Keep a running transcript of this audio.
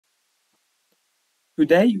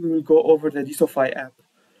Today, we will go over the Desofy app.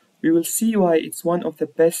 We will see why it's one of the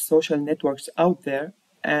best social networks out there,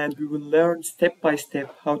 and we will learn step by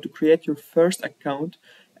step how to create your first account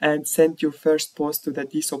and send your first post to the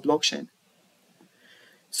Deso blockchain.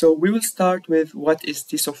 So we will start with what is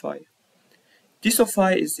Desofy.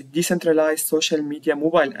 Desofy is a decentralized social media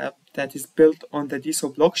mobile app that is built on the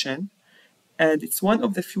Deso blockchain, and it's one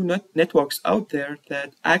of the few networks out there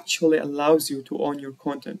that actually allows you to own your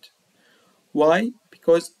content. Why?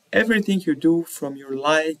 Because everything you do, from your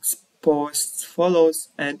likes, posts, follows,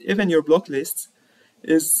 and even your block lists,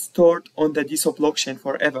 is stored on the Deso blockchain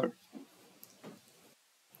forever.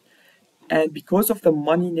 And because of the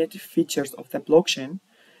money native features of the blockchain,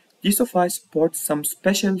 Desofy supports some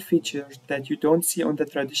special features that you don't see on the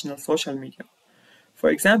traditional social media. For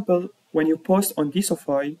example, when you post on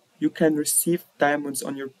Desofy, you can receive diamonds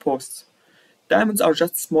on your posts. Diamonds are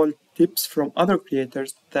just small tips from other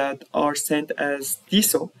creators that are sent as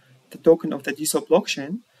Deso, the token of the Deso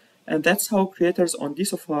blockchain, and that's how creators on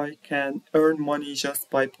Desofy can earn money just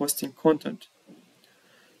by posting content.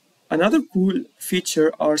 Another cool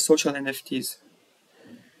feature are social NFTs.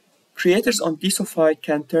 Creators on Desofy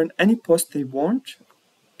can turn any post they want.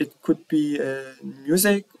 It could be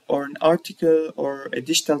music or an article or a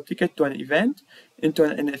digital ticket to an event into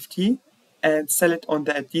an NFT and sell it on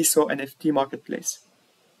the Deso NFT marketplace.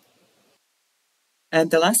 And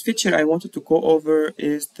the last feature I wanted to go over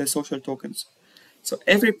is the social tokens. So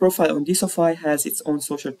every profile on Desofy has its own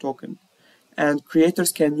social token, and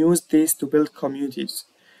creators can use this to build communities.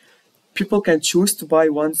 People can choose to buy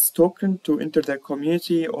one's token to enter their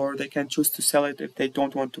community, or they can choose to sell it if they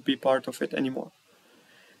don't want to be part of it anymore.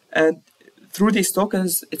 And through these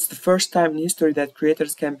tokens, it's the first time in history that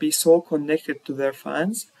creators can be so connected to their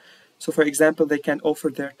fans. So, for example, they can offer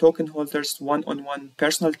their token holders one-on-one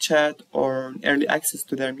personal chat or early access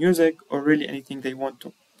to their music or really anything they want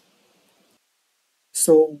to.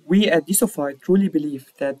 So, we at Desofy truly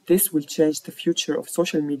believe that this will change the future of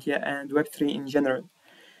social media and Web3 in general,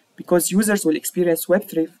 because users will experience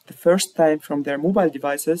Web3 the first time from their mobile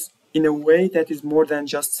devices in a way that is more than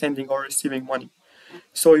just sending or receiving money.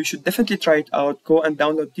 So you should definitely try it out. Go and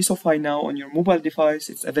download Desofy now on your mobile device.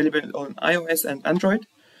 It's available on iOS and Android.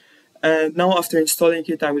 And now after installing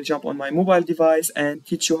it, I will jump on my mobile device and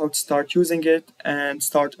teach you how to start using it and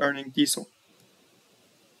start earning Deso.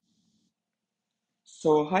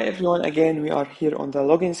 So hi everyone, again we are here on the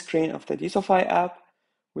login screen of the Desofy app.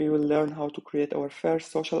 We will learn how to create our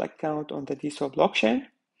first social account on the Deso blockchain.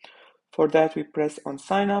 For that we press on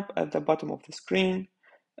sign up at the bottom of the screen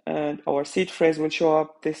and our seed phrase will show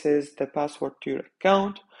up. This is the password to your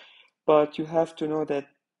account, but you have to know that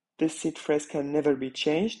this seed phrase can never be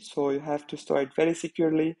changed, so you have to store it very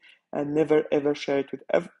securely and never ever share it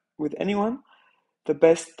with anyone. The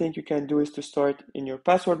best thing you can do is to store it in your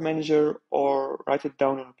password manager or write it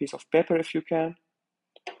down on a piece of paper if you can.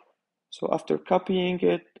 So after copying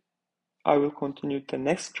it, I will continue to the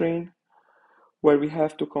next screen where we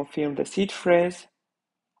have to confirm the seed phrase.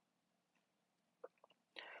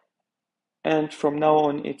 And from now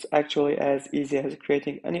on, it's actually as easy as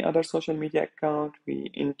creating any other social media account.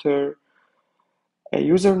 We enter a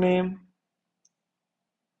username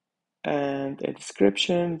and a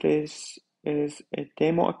description. This is a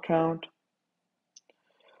demo account.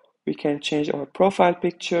 We can change our profile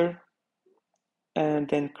picture and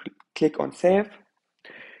then click on save.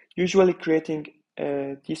 Usually creating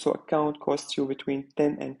a Deso account costs you between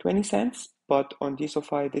 10 and 20 cents, but on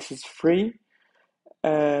Desofy this is free.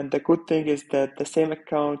 And the good thing is that the same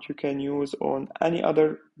account you can use on any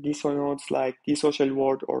other Deso nodes like Desocial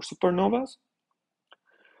World or Supernovas.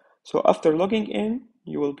 So after logging in,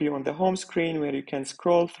 you will be on the home screen where you can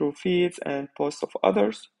scroll through feeds and posts of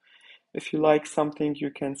others. If you like something, you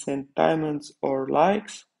can send diamonds or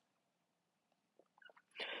likes.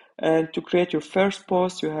 And to create your first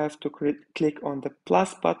post, you have to click on the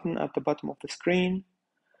plus button at the bottom of the screen.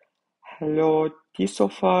 Hello,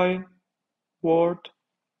 Desofy World.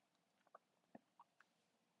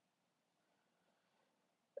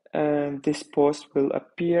 And this post will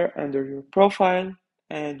appear under your profile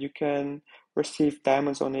and you can receive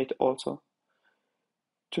diamonds on it also.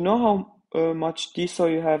 To know how much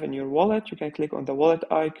Deso you have in your wallet, you can click on the wallet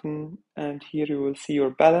icon and here you will see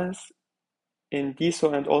your balance in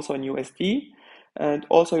Deso and also in USD. And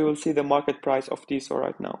also you will see the market price of Deso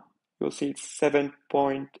right now. You'll see it's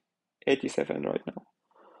 7.87 right now.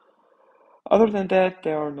 Other than that,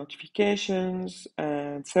 there are notifications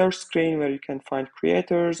and search screen where you can find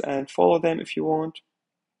creators and follow them if you want.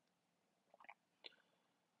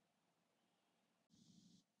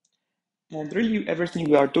 And really, everything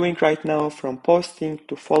we are doing right now, from posting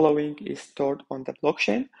to following, is stored on the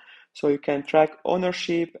blockchain. So you can track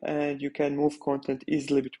ownership and you can move content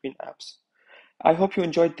easily between apps. I hope you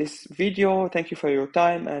enjoyed this video. Thank you for your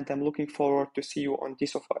time, and I'm looking forward to see you on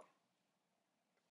Desofy.